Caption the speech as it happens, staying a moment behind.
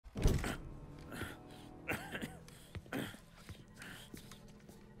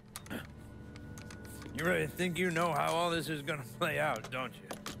You really think you know how all this is gonna play out, don't you?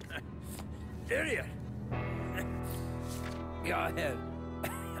 Idiot! Go ahead.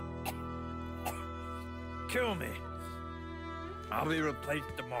 Kill me. I'll be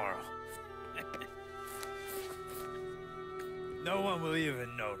replaced tomorrow. No one will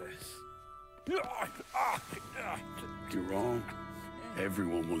even notice. You're wrong.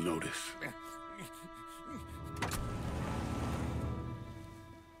 Everyone will notice.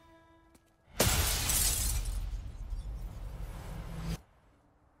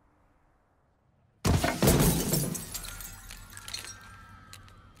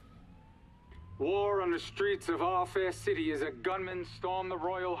 War on the streets of our fair city as a gunman stormed the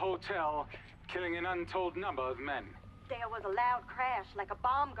Royal Hotel, killing an untold number of men. There was a loud crash, like a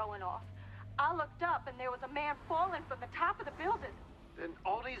bomb going off. I looked up and there was a man falling from the top of the building. Then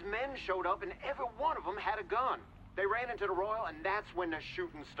all these men showed up and every one of them had a gun. They ran into the Royal and that's when the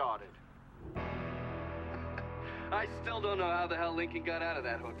shooting started. I still don't know how the hell Lincoln got out of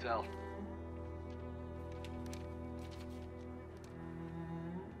that hotel.